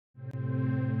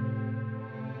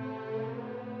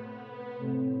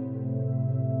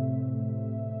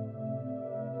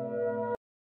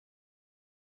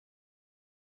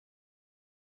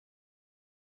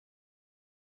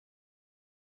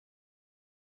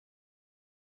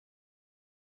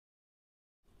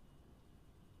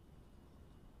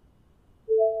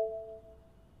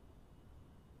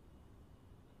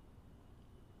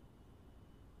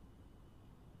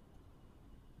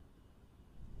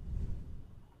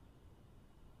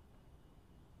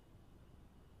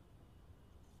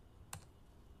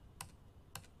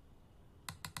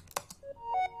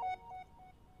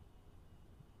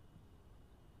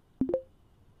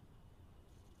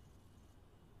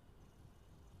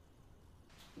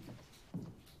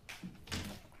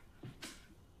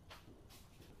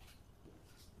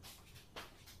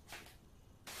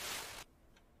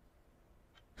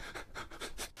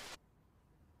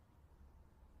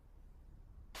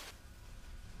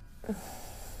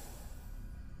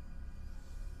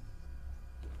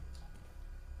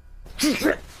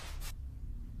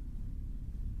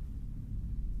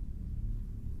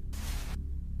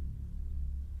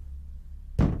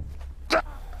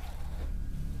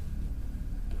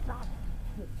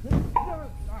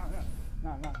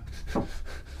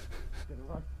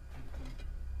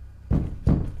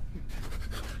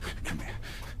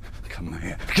Come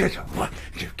here. Get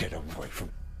away from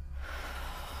me.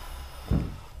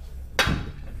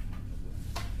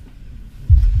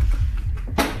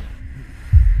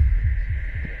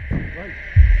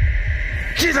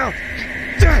 Get out!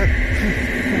 Get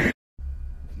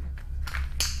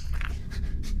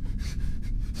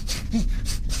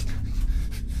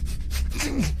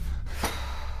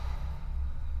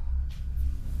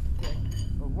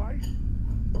away!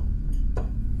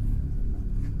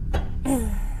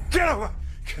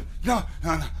 No.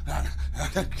 No.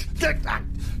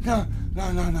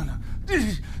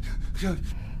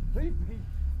 Leave me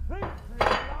alone!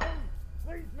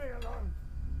 Leave me alone!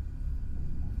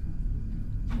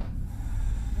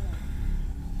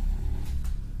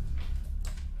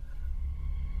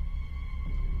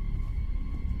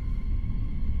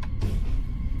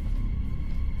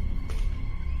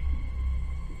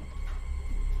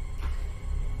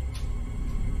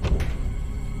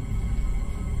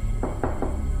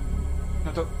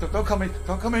 No, don't come in.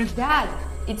 Don't come in. Dad,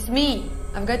 it's me.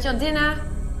 I've got your dinner.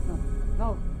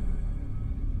 No.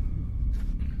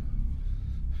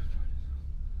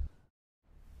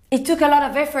 It took a lot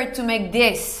of effort to make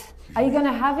this. Are you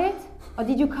gonna have it? Or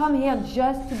did you come here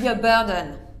just to be a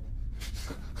burden?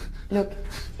 Look,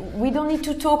 we don't need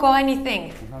to talk or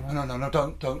anything. No,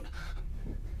 don't.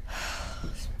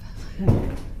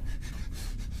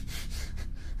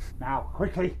 Now,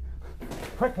 quickly.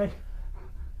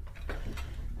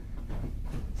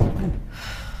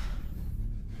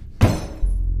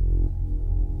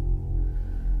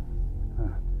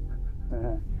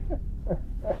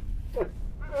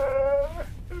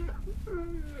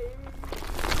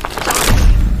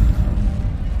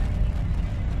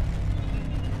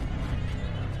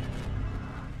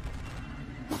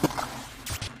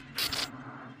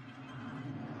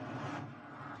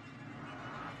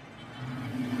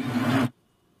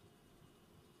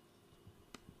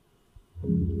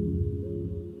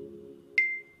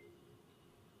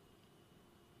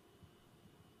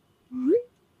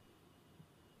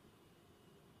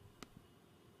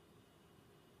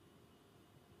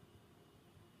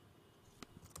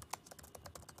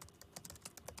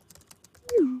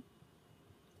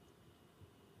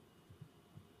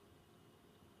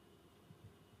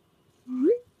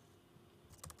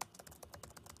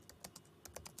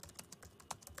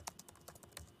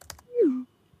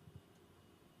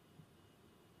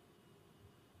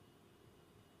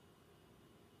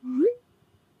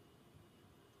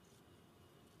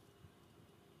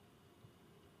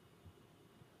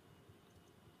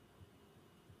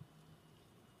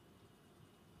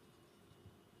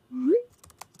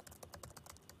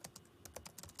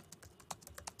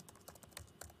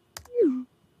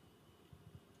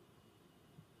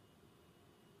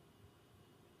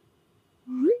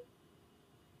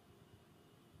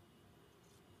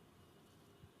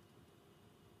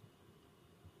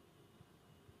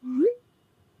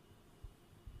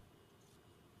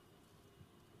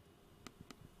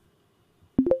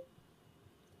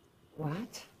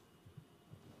 What?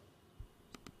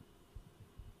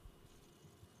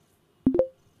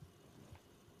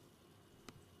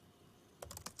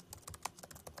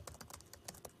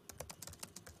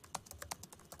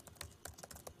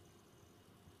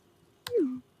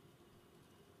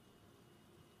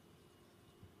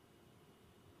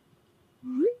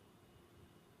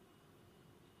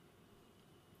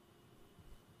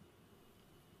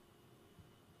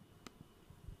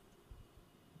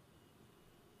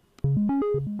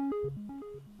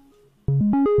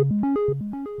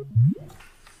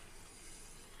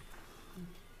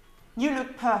 You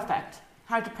look perfect.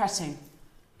 How depressing.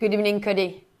 Good evening,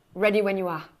 Cody. Ready when you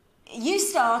are. You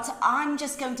start. I'm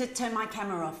just going to turn my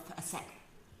camera off a sec.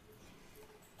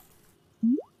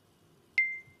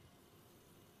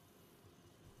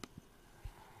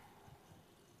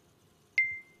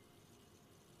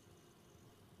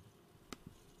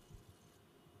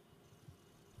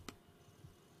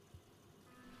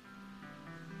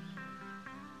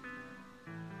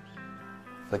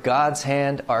 The God's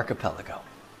Hand Archipelago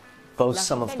boasts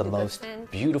some of the most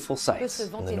beautiful sights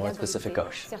in the North Pacific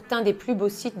Ocean. Certains des plus beaux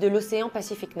sites de l'océan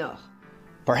Pacifique Nord.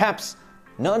 Perhaps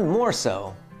none more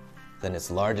so than its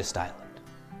largest island,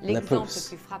 L'exemple le Nepus.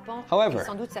 plus frappant est However,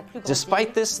 sans doute sa plus grande despite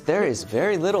île. this, there is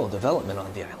very little development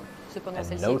on the island. Cependant, and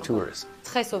celle-ci no est encore tourism.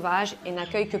 très sauvage et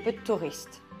n'accueille que peu de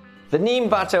touristes. The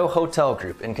Niimbato Hotel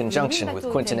Group, in conjunction with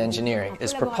Quinton Engineering,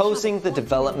 is proposing the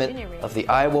development of the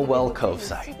Iowa Well Cove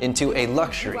site into a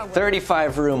luxury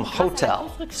 35-room hotel,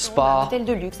 spa, Hôtel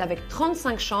de luxe avec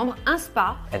 35 chambres, un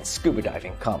spa and scuba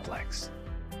diving complex.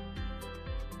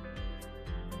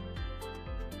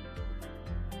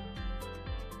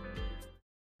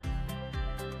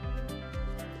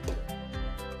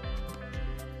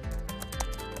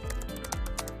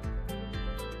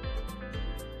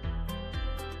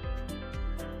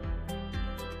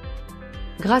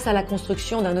 grâce à la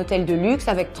construction d'un hôtel de luxe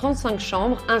avec 35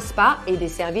 chambres, un spa et des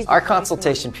services. Our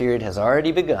consultation period has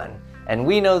already begun, and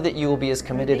we know that you will be as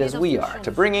committed as we are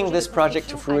to bringing this project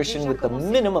to fruition with the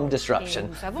minimum disruption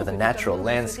for the natural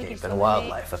landscape and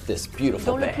wildlife of this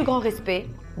beautiful Dans le bay. plus grand respect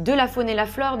de la faune et la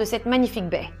flore de cette magnifique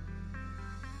baie.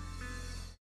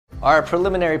 Our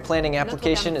preliminary planning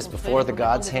application is before the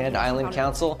God's Hand Island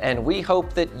Council, and we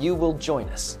hope that you will join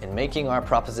us in making our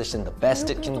proposition the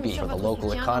best it can be for the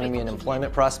local economy and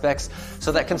employment prospects,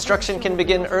 so that construction can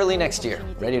begin early next year,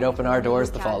 ready to open our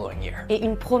doors the following year. Et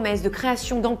une promesse de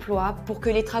création d'emplois pour que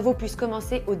les travaux puissent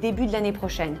commencer au début de l'année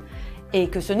prochaine et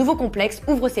que ce nouveau complexe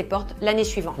ouvre ses portes l'année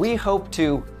suivante. We hope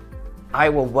to, I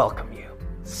will welcome you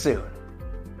soon.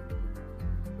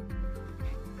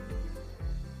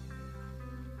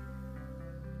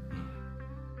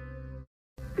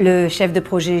 Le chef de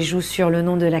projet joue sur le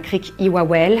nom de la crique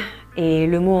Iwawel et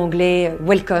le mot anglais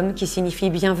welcome qui signifie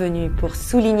bienvenue pour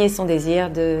souligner son désir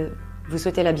de vous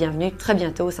souhaiter la bienvenue très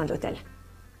bientôt au sein de l'hôtel.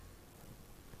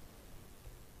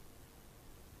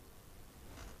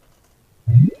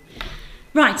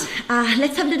 Right,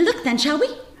 let's have a little look then, shall we?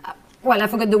 Well, I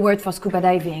forgot the word for scuba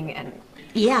diving and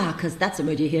Yeah, because that's a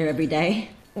word you hear every day.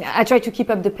 I tried to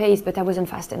keep up the pace, but I wasn't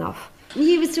fast enough.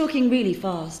 You was talking really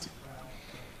fast.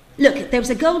 Look, there was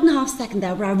a golden half second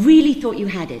there where I really thought you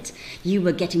had it. You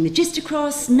were getting the gist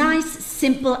across, nice,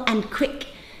 simple and quick.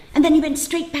 And then you went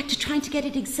straight back to trying to get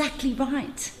it exactly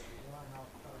right.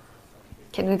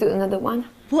 Can we do another one?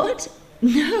 What?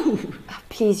 No.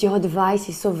 Please, your advice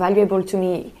is so valuable to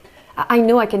me. I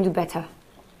know I can do better.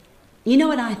 You know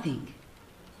what I think?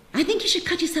 I think you should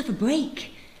cut yourself a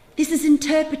break. This is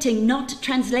interpreting, not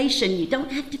translation. You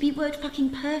don't have to be word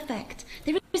fucking perfect.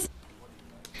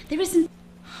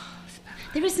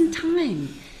 There isn't time.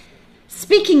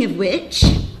 Speaking of which,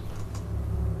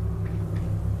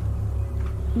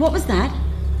 what was that?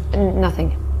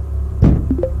 Nothing.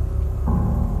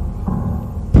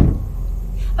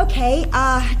 Okay,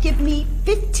 give me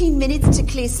 15 minutes to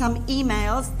clear some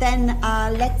emails, then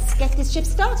let's get this shift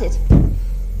started.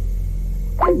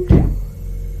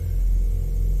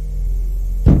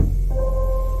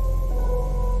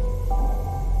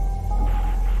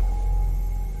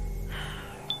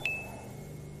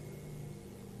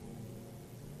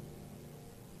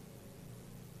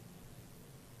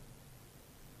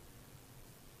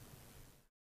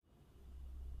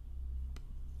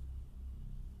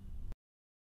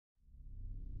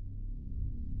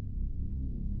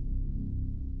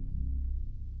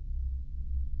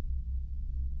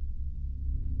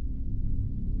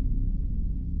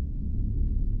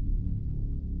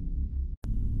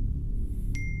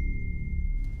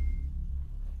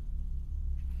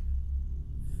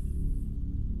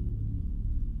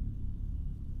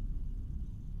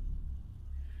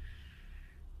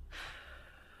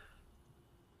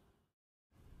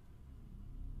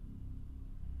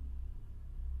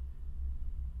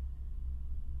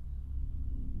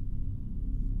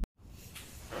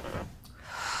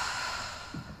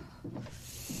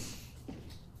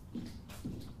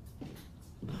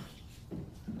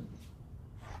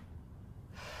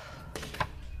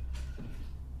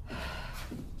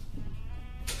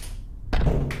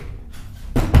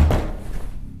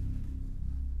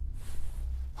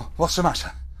 What's the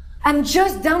matter? I'm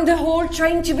just down the hall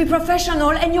trying to be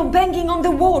professional and you're banging on the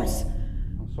walls.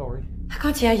 I'm sorry. I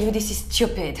can't hear you, this is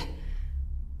stupid.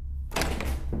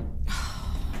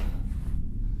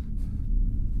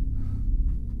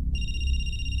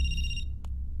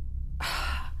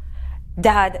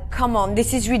 Dad, come on,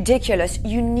 this is ridiculous.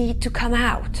 You need to come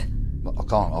out. I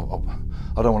can't.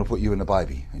 I don't want to put you and the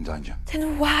baby in danger.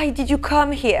 Then why did you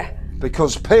come here?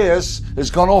 Because Piers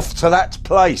has gone off to that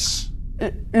place.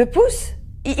 Le pouce?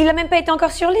 Il a même pas été encore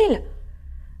sur l'île.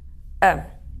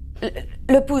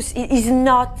 Le pouce, he's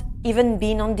not even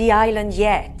been on the island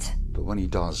yet. But when he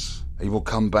does, he will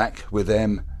come back with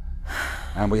them,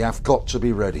 and we have got to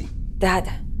be ready. Dad,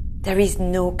 there is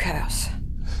no curse.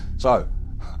 So,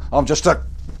 I'm just a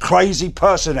crazy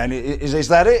person, and is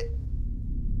that it?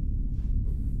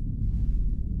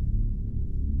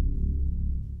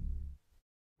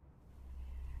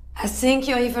 I think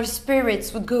your evil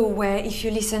spirits would go away if you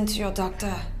listened to your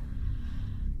doctor.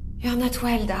 You're not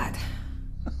well, Dad.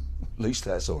 At least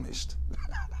that's honest.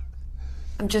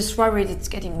 I'm just worried it's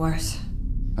getting worse.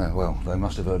 Well, they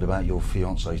must have heard about your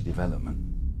fiancé's development.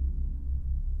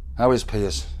 How is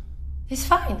Piers? He's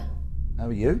fine. How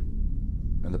are you?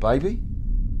 And the baby?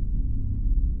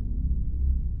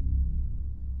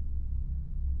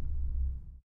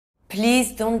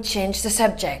 Please don't change the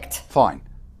subject. Fine.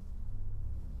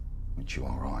 Which you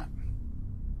are right.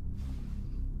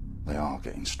 They are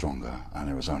getting stronger, and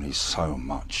there is only so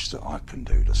much that I can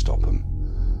do to stop them.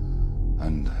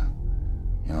 And,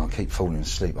 you know, I keep falling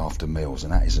asleep after meals,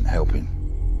 and that isn't helping.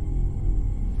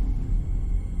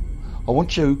 I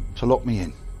want you to lock me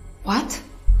in. What?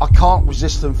 I can't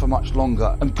resist them for much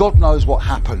longer, and God knows what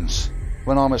happens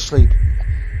when I'm asleep.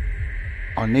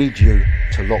 I need you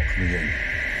to lock me in.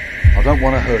 I don't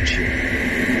want to hurt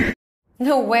you.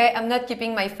 No way, I'm not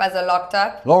keeping my father locked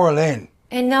up. Loralyn!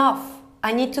 Enough.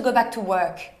 I need to go back to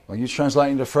work. Are you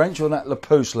translating to French or that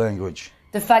Lapousse language?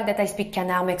 The fact that I speak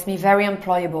Canard makes me very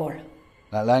employable.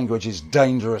 That language is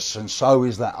dangerous, and so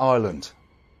is that island.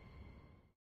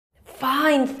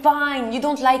 Fine, fine. You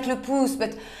don't like Le Pouce,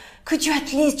 but could you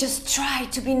at least just try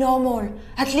to be normal?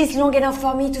 At least long enough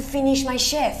for me to finish my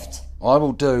shift. I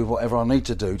will do whatever I need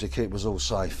to do to keep us all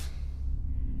safe.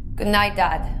 Good night,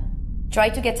 Dad. Try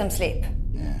to get some sleep.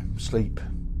 Yeah, sleep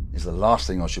is the last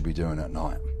thing I should be doing at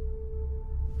night.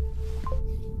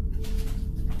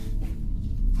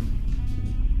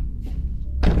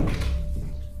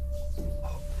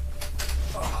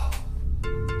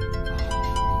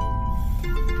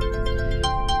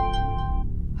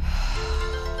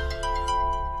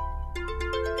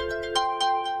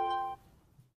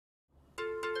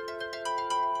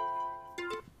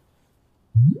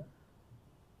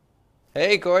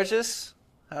 Hey, gorgeous.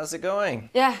 How's it going?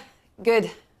 Yeah,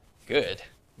 good. Good.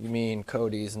 You mean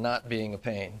Cody's not being a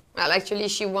pain? Well, actually,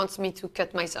 she wants me to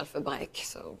cut myself a break,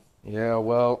 so... Yeah,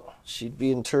 well, she'd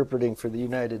be interpreting for the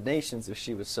United Nations if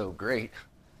she was so great.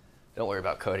 Don't worry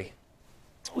about Cody.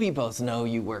 We both know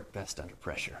you work best under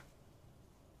pressure.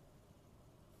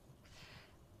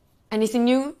 Anything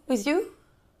new with you?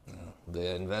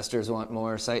 The investors want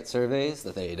more site surveys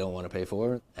that they don't want to pay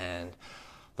for, and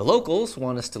the locals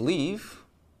want us to leave,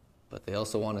 but they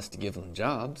also want us to give them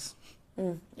jobs.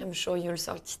 I'm sure you'll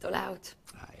sort it all out.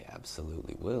 I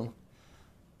absolutely will.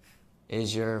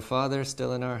 Is your father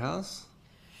still in our house?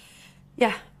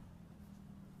 Yeah.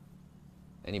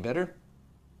 Any better?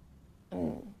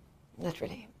 Not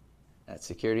really. That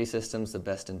security system's the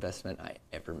best investment I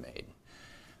ever made.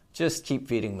 Just keep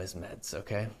feeding him his meds,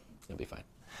 okay? He'll be fine.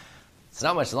 It's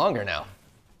not much longer now.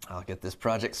 I'll get this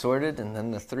project sorted, and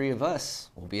then the three of us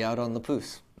will be out on the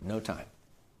Pouce. No time.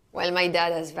 Well, my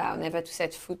dad has vowed never to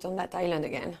set foot on that island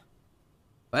again.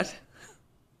 What?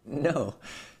 No.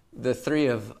 The three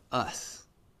of us.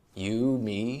 You,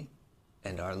 me,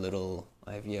 and our little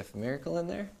IVF miracle in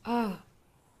there? Oh.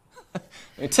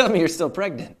 You tell me you're still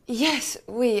pregnant. Yes,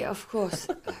 we, of course.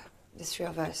 The three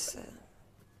of us.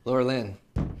 Loralyn,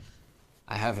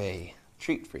 I have a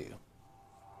treat for you.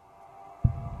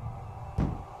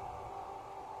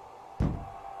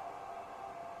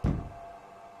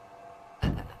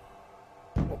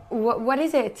 What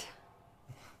is it?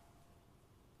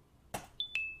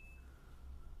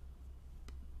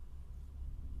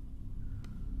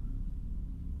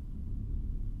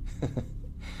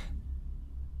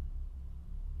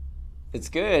 It's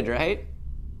good, right?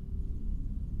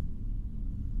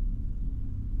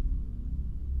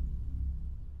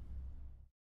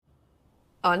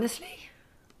 Honestly?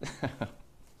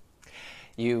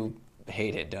 You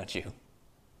hate it, don't you?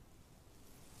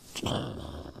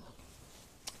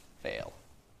 Fail.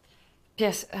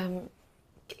 Piers,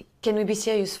 can we be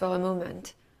serious for a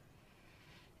moment?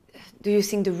 Do you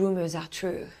think the rumors are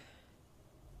true?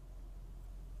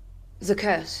 The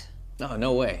curse? No,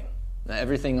 no way.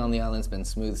 Everything on the island's been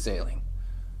smooth sailing.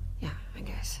 Yeah, I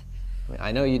guess.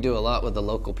 I know you do a lot with the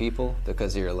local people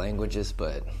because of your languages,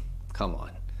 but come on.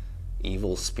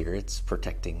 Evil spirits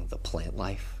protecting the plant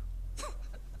life?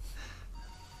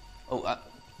 Oh,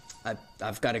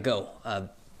 I've got to go.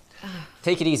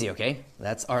 Take it easy, okay?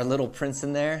 That's our little prince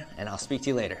in there, and I'll speak to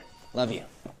you later. Love you.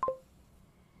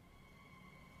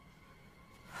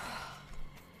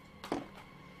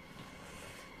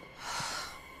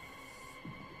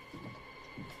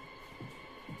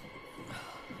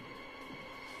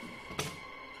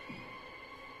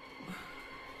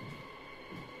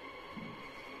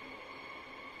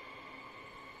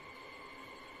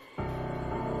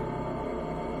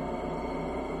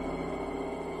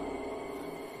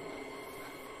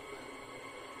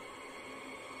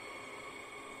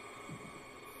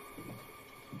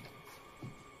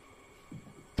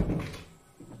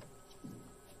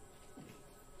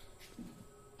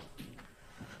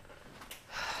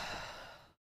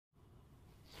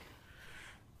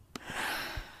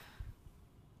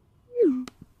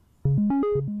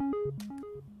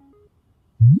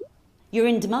 You're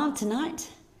in demand tonight.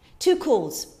 2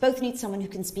 calls. Both need someone who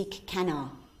can speak Canard.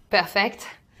 Perfect.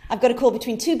 I've got a call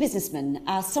between 2 businessmen.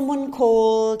 Someone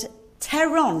called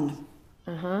Teron.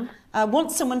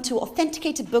 Wants someone to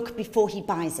authenticate a book before he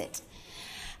buys it.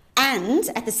 And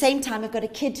at the same time, I've got a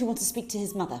kid who wants to speak to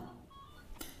his mother.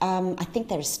 I think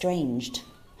they're estranged.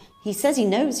 He says he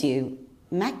knows you.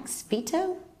 Max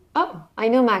Vito? Oh, I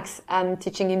know Max. I'm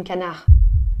teaching him Canard.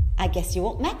 I guess you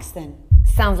want Max then.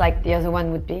 Sounds like the other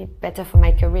one would be better for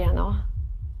my career, no?